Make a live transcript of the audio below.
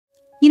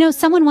You know,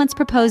 someone once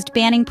proposed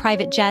banning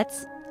private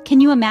jets.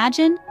 Can you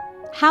imagine?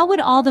 How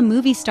would all the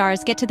movie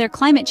stars get to their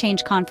climate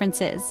change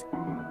conferences?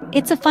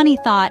 It's a funny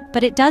thought,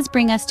 but it does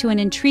bring us to an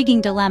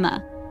intriguing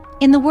dilemma.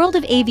 In the world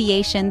of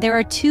aviation, there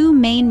are two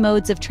main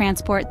modes of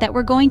transport that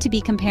we're going to be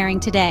comparing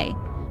today: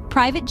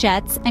 private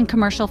jets and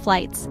commercial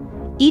flights.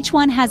 Each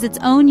one has its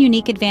own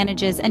unique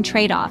advantages and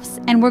trade-offs,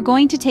 and we're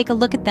going to take a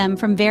look at them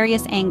from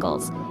various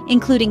angles,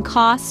 including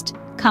cost,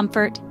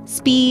 comfort,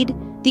 speed,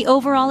 the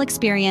overall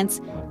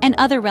experience, and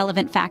other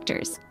relevant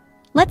factors.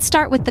 Let's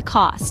start with the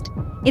cost.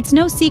 It's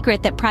no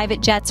secret that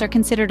private jets are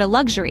considered a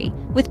luxury,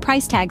 with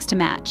price tags to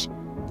match.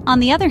 On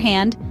the other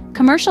hand,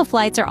 commercial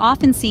flights are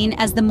often seen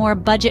as the more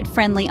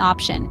budget-friendly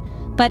option.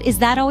 But is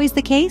that always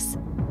the case?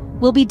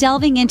 We'll be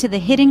delving into the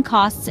hidden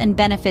costs and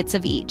benefits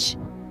of each.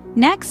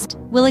 Next,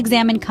 we'll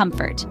examine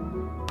comfort.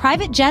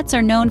 Private jets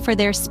are known for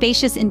their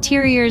spacious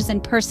interiors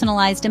and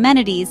personalized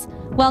amenities,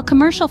 while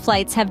commercial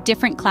flights have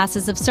different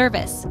classes of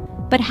service.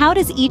 But how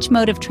does each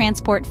mode of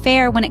transport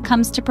fare when it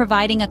comes to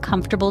providing a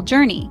comfortable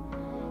journey?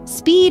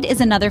 Speed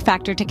is another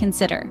factor to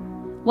consider.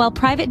 While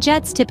private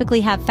jets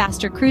typically have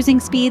faster cruising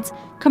speeds,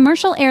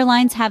 commercial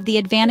airlines have the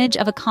advantage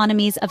of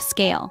economies of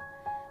scale.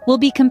 We'll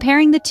be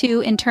comparing the two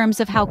in terms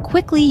of how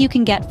quickly you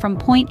can get from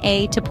point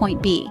A to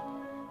point B.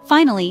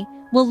 Finally,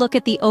 we'll look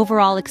at the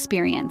overall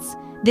experience.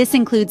 This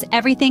includes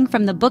everything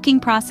from the booking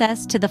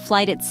process to the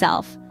flight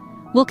itself.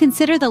 We'll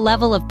consider the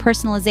level of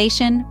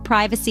personalization,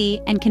 privacy,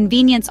 and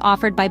convenience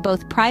offered by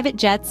both private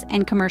jets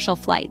and commercial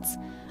flights.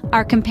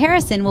 Our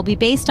comparison will be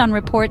based on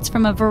reports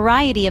from a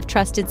variety of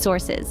trusted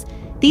sources.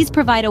 These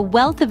provide a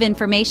wealth of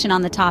information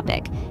on the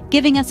topic,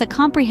 giving us a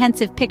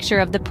comprehensive picture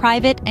of the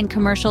private and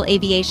commercial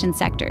aviation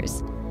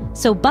sectors.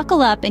 So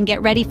buckle up and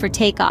get ready for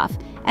takeoff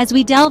as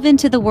we delve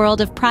into the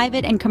world of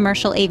private and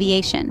commercial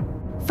aviation.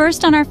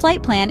 First on our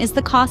flight plan is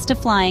the cost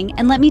of flying,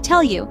 and let me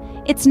tell you,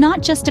 it's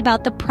not just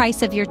about the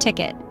price of your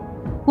ticket.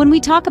 When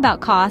we talk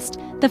about cost,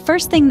 the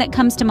first thing that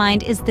comes to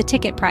mind is the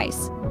ticket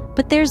price.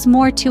 But there's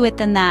more to it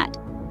than that.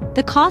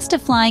 The cost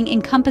of flying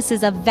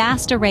encompasses a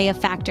vast array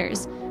of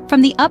factors,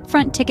 from the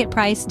upfront ticket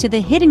price to the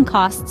hidden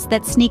costs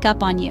that sneak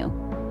up on you.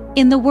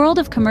 In the world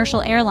of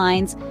commercial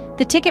airlines,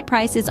 the ticket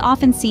price is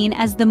often seen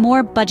as the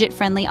more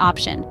budget-friendly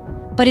option.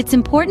 But it's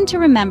important to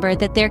remember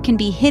that there can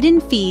be hidden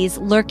fees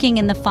lurking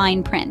in the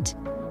fine print.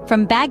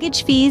 From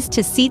baggage fees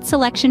to seat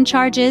selection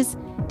charges,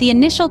 the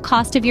initial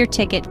cost of your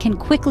ticket can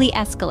quickly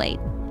escalate.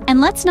 And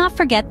let's not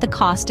forget the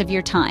cost of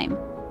your time.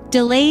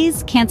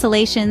 Delays,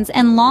 cancellations,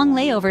 and long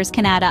layovers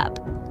can add up,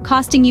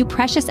 costing you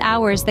precious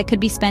hours that could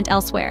be spent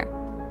elsewhere.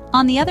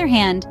 On the other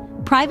hand,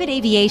 private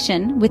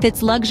aviation, with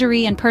its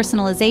luxury and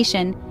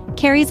personalization,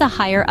 carries a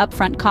higher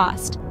upfront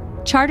cost.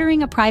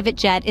 Chartering a private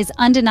jet is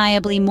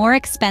undeniably more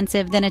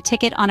expensive than a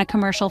ticket on a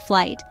commercial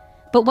flight,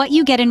 but what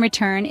you get in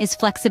return is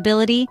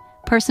flexibility,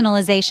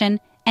 personalization,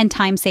 and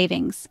time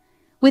savings.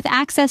 With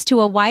access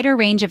to a wider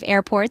range of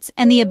airports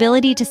and the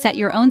ability to set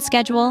your own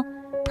schedule,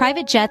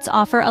 private jets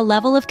offer a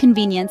level of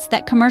convenience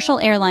that commercial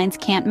airlines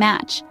can't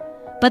match.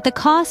 But the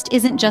cost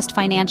isn't just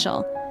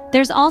financial.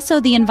 There's also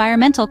the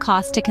environmental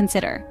cost to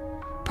consider.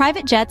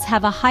 Private jets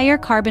have a higher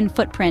carbon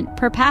footprint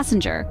per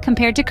passenger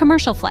compared to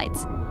commercial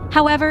flights.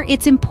 However,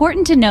 it's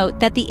important to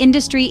note that the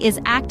industry is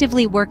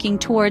actively working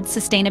towards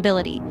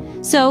sustainability.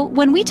 So,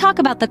 when we talk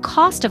about the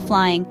cost of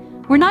flying,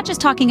 we're not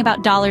just talking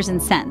about dollars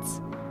and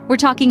cents. We're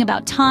talking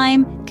about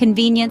time,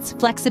 convenience,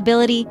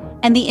 flexibility,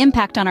 and the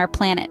impact on our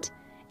planet.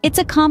 It's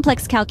a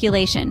complex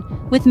calculation,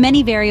 with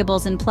many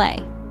variables in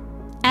play.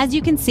 As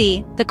you can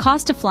see, the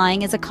cost of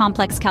flying is a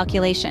complex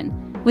calculation,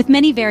 with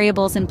many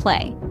variables in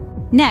play.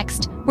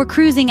 Next, we're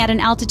cruising at an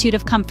altitude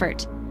of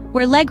comfort,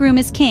 where legroom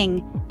is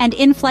king and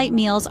in-flight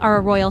meals are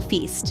a royal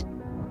feast.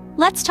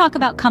 Let's talk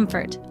about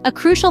comfort, a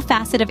crucial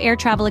facet of air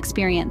travel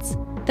experience.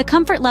 The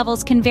comfort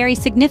levels can vary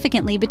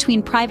significantly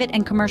between private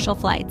and commercial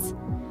flights.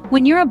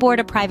 When you're aboard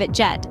a private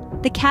jet,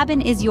 the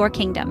cabin is your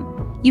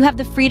kingdom. You have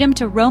the freedom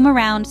to roam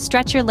around,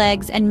 stretch your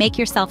legs, and make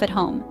yourself at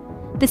home.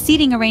 The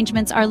seating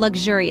arrangements are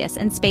luxurious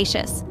and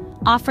spacious,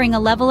 offering a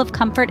level of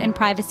comfort and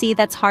privacy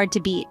that's hard to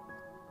beat.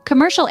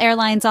 Commercial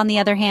airlines, on the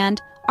other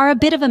hand, are a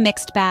bit of a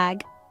mixed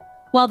bag.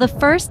 While the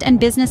first and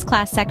business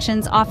class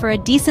sections offer a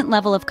decent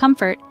level of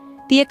comfort,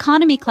 the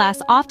economy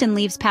class often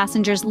leaves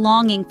passengers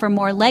longing for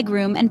more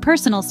legroom and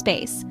personal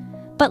space.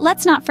 But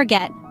let's not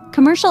forget,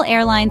 commercial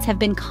airlines have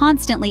been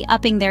constantly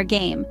upping their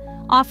game,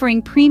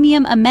 offering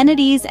premium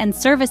amenities and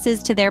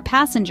services to their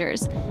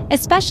passengers,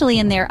 especially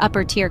in their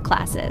upper-tier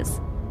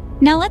classes.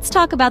 Now let's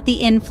talk about the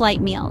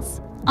in-flight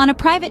meals. On a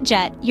private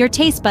jet, your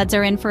taste buds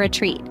are in for a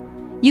treat.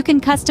 You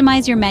can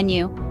customize your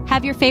menu,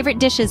 have your favorite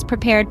dishes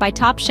prepared by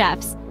top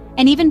chefs,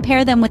 and even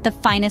pair them with the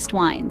finest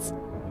wines.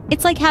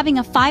 It's like having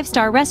a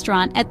 5-star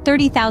restaurant at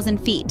 30,000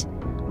 feet.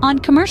 On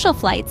commercial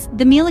flights,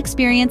 the meal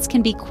experience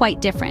can be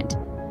quite different.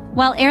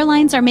 While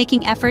airlines are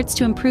making efforts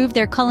to improve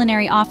their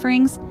culinary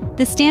offerings,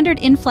 the standard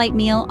in-flight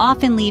meal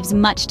often leaves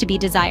much to be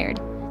desired.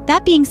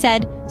 That being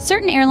said,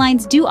 certain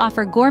airlines do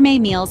offer gourmet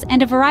meals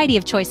and a variety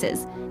of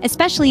choices,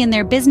 especially in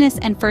their business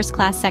and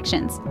first-class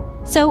sections.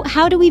 So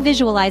how do we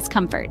visualize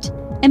comfort?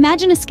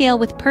 Imagine a scale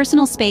with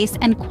personal space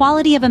and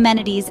quality of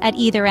amenities at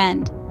either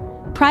end.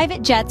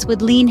 Private jets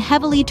would lean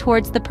heavily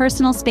towards the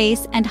personal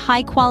space and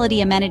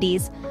high-quality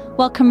amenities,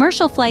 while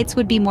commercial flights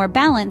would be more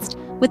balanced,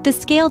 with the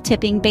scale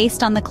tipping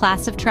based on the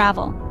class of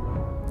travel.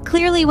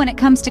 Clearly, when it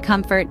comes to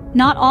comfort,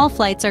 not all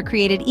flights are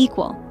created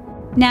equal.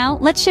 Now,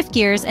 let's shift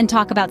gears and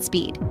talk about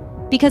speed.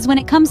 Because when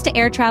it comes to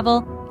air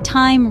travel,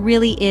 time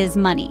really is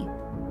money.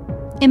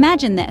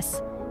 Imagine this.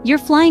 You're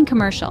flying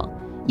commercial.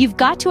 You've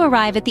got to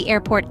arrive at the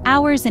airport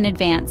hours in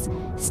advance,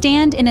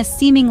 stand in a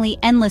seemingly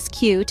endless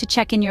queue to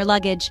check in your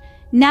luggage,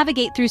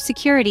 navigate through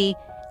security,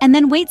 and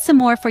then wait some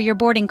more for your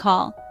boarding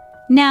call.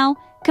 Now,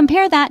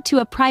 compare that to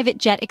a private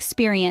jet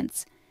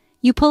experience.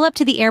 You pull up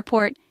to the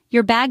airport,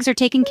 your bags are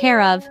taken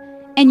care of,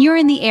 and you're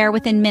in the air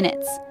within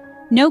minutes.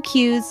 No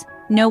queues,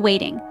 no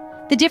waiting.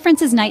 The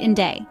difference is night and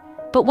day.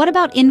 But what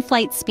about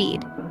in-flight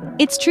speed?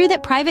 It's true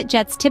that private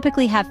jets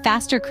typically have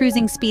faster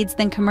cruising speeds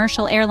than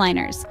commercial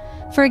airliners.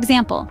 For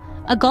example,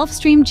 a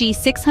Gulfstream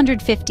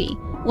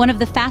G650, one of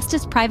the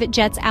fastest private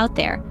jets out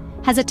there,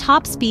 has a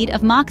top speed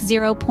of Mach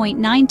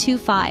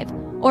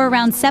 0.925, or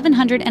around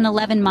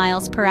 711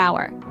 miles per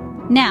hour.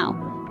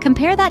 Now,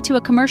 compare that to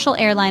a commercial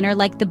airliner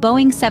like the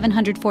Boeing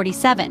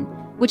 747,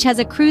 which has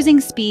a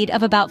cruising speed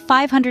of about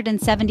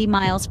 570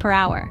 miles per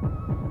hour.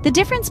 The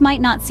difference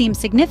might not seem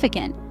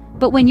significant,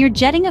 but when you're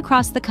jetting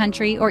across the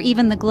country or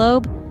even the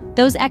globe,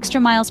 those extra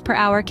miles per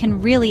hour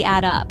can really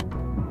add up.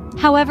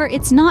 However,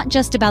 it's not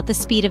just about the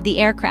speed of the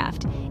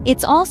aircraft,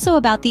 it's also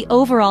about the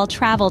overall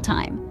travel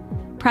time.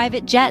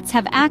 Private jets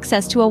have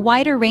access to a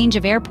wider range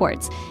of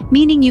airports,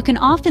 meaning you can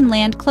often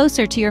land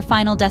closer to your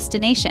final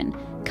destination,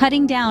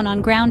 cutting down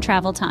on ground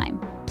travel time.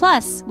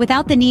 Plus,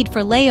 without the need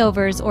for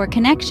layovers or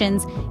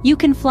connections, you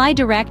can fly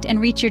direct and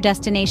reach your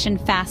destination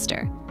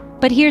faster.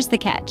 But here's the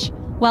catch.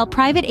 While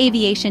private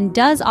aviation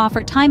does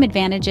offer time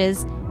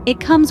advantages, it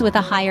comes with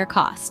a higher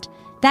cost.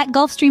 That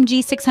Gulfstream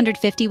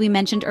G650 we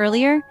mentioned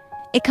earlier,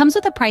 it comes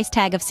with a price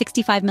tag of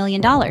 $65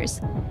 million.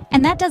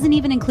 And that doesn't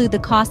even include the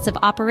costs of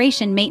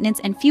operation, maintenance,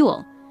 and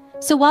fuel.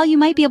 So while you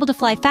might be able to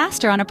fly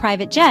faster on a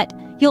private jet,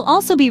 you'll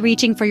also be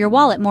reaching for your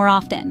wallet more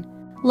often.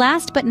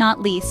 Last but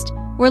not least,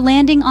 we're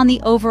landing on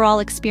the overall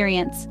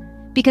experience.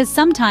 Because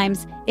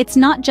sometimes, it's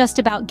not just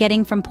about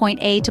getting from point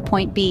A to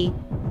point B.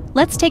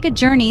 Let's take a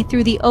journey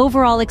through the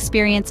overall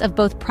experience of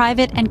both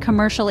private and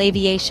commercial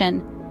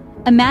aviation.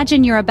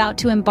 Imagine you're about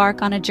to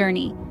embark on a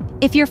journey.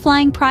 If you're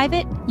flying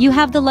private, you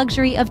have the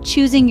luxury of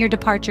choosing your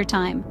departure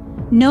time.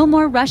 No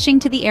more rushing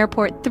to the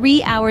airport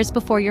 3 hours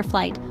before your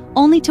flight,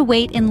 only to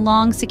wait in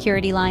long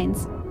security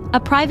lines. A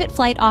private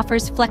flight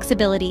offers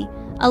flexibility,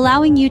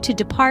 allowing you to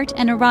depart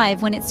and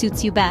arrive when it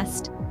suits you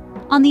best.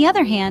 On the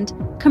other hand,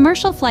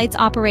 commercial flights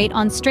operate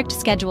on strict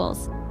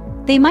schedules.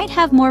 They might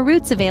have more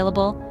routes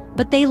available,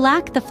 but they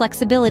lack the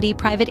flexibility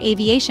private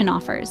aviation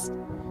offers.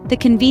 The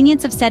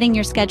convenience of setting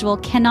your schedule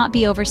cannot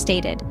be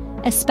overstated,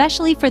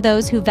 especially for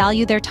those who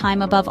value their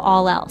time above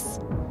all else.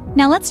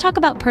 Now let's talk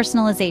about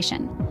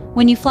personalization.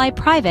 When you fly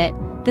private,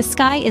 the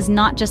sky is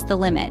not just the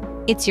limit,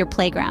 it's your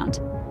playground.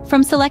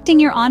 From selecting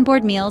your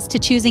onboard meals to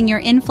choosing your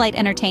in-flight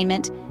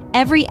entertainment,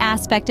 every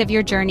aspect of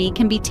your journey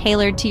can be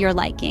tailored to your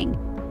liking.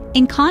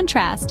 In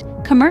contrast,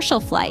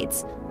 commercial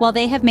flights, while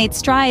they have made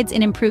strides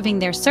in improving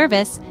their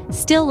service,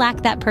 still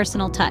lack that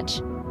personal touch.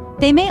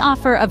 They may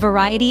offer a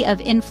variety of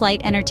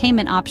in-flight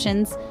entertainment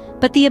options,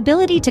 but the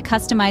ability to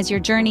customize your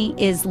journey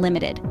is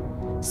limited.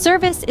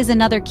 Service is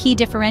another key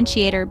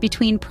differentiator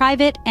between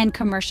private and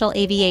commercial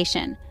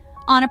aviation.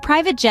 On a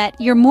private jet,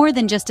 you're more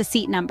than just a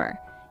seat number.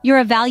 You're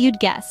a valued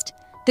guest.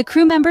 The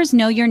crew members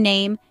know your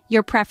name,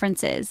 your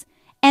preferences,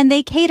 and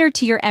they cater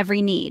to your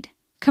every need.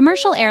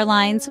 Commercial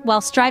airlines,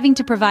 while striving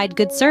to provide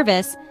good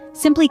service,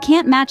 simply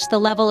can't match the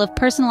level of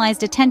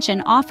personalized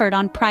attention offered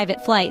on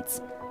private flights.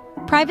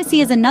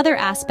 Privacy is another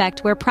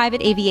aspect where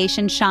private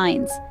aviation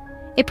shines.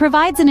 It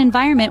provides an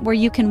environment where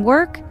you can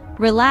work,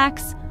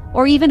 relax,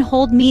 or even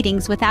hold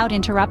meetings without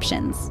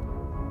interruptions.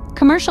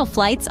 Commercial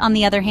flights, on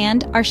the other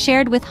hand, are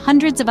shared with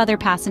hundreds of other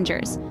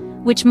passengers,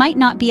 which might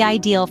not be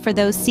ideal for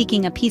those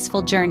seeking a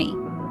peaceful journey.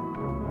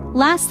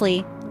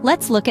 Lastly,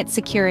 let's look at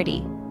security.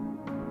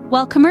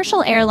 While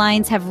commercial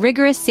airlines have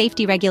rigorous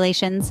safety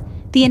regulations,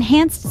 the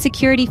enhanced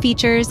security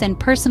features and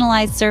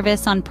personalized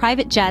service on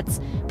private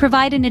jets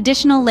provide an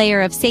additional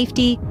layer of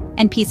safety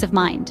and peace of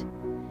mind.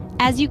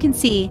 As you can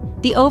see,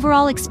 the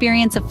overall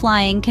experience of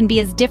flying can be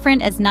as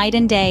different as night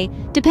and day,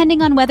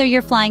 depending on whether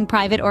you're flying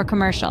private or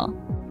commercial.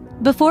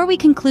 Before we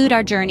conclude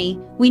our journey,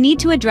 we need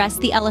to address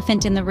the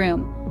elephant in the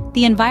room,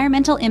 the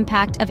environmental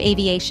impact of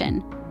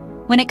aviation.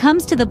 When it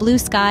comes to the blue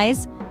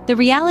skies, the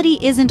reality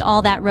isn't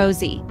all that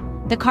rosy.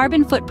 The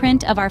carbon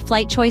footprint of our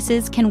flight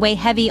choices can weigh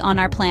heavy on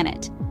our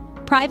planet.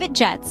 Private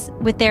jets,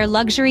 with their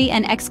luxury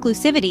and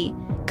exclusivity,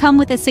 come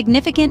with a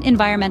significant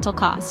environmental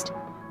cost.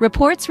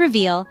 Reports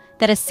reveal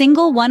that a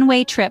single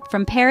one-way trip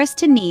from Paris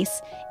to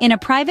Nice in a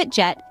private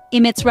jet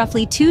emits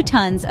roughly 2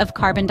 tons of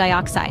carbon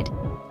dioxide.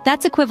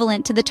 That's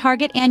equivalent to the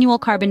target annual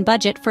carbon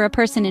budget for a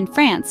person in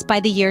France by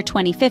the year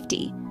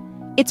 2050.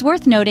 It's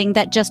worth noting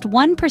that just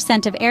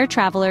 1% of air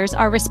travelers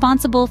are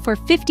responsible for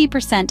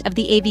 50% of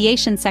the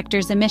aviation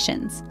sector's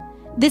emissions.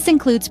 This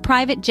includes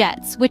private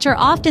jets, which are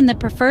often the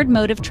preferred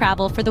mode of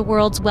travel for the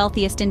world's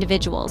wealthiest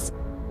individuals.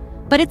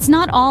 But it's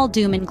not all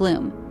doom and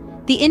gloom.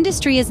 The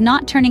industry is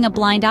not turning a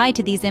blind eye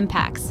to these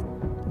impacts.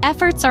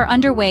 Efforts are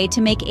underway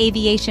to make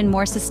aviation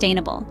more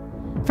sustainable.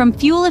 From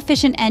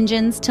fuel-efficient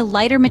engines to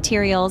lighter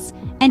materials,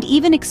 and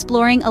even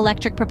exploring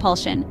electric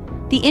propulsion,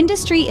 the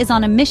industry is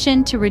on a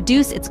mission to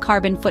reduce its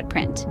carbon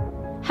footprint.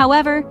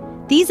 However,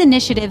 these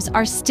initiatives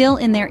are still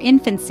in their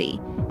infancy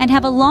and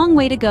have a long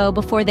way to go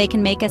before they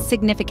can make a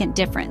significant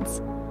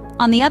difference.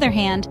 On the other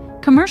hand,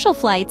 commercial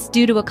flights,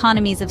 due to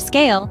economies of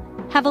scale,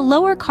 have a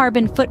lower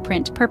carbon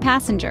footprint per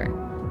passenger.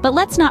 But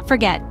let's not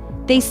forget,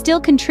 they still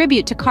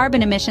contribute to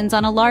carbon emissions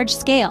on a large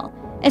scale,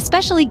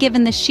 especially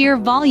given the sheer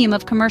volume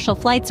of commercial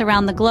flights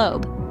around the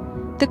globe.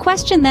 The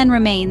question then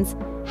remains,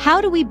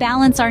 how do we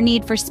balance our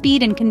need for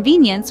speed and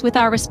convenience with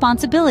our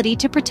responsibility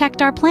to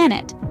protect our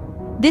planet?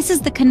 This is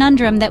the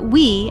conundrum that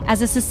we,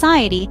 as a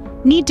society,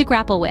 need to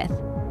grapple with.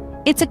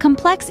 It's a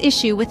complex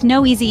issue with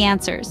no easy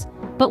answers,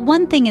 but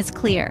one thing is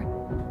clear: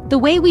 the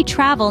way we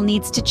travel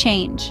needs to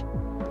change.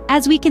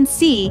 As we can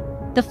see,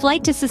 the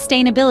flight to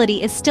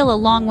sustainability is still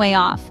a long way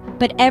off,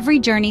 but every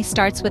journey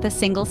starts with a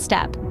single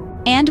step.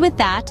 And with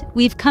that,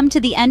 we've come to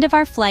the end of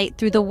our flight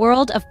through the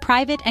world of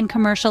private and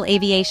commercial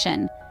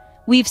aviation.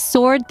 We've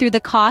soared through the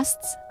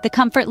costs, the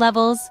comfort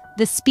levels,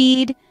 the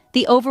speed,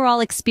 the overall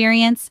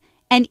experience,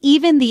 and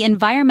even the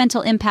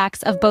environmental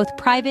impacts of both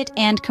private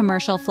and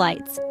commercial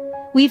flights.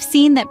 We've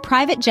seen that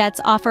private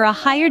jets offer a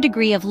higher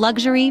degree of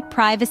luxury,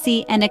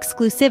 privacy, and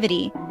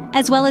exclusivity,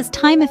 as well as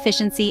time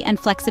efficiency and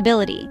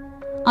flexibility.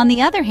 On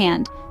the other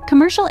hand,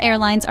 commercial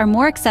airlines are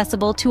more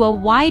accessible to a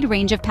wide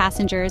range of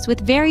passengers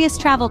with various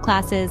travel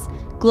classes,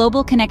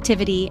 global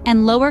connectivity,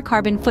 and lower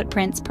carbon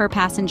footprints per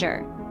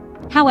passenger.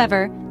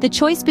 However, the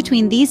choice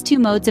between these two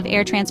modes of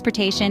air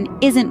transportation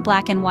isn't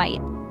black and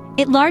white.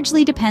 It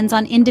largely depends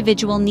on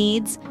individual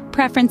needs,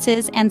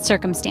 preferences, and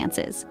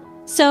circumstances.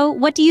 So,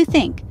 what do you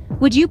think?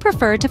 Would you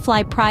prefer to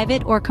fly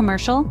private or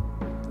commercial?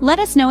 Let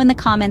us know in the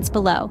comments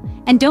below,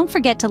 and don't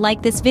forget to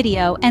like this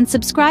video and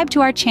subscribe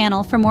to our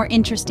channel for more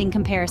interesting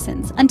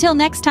comparisons. Until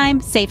next time,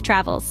 safe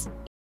travels!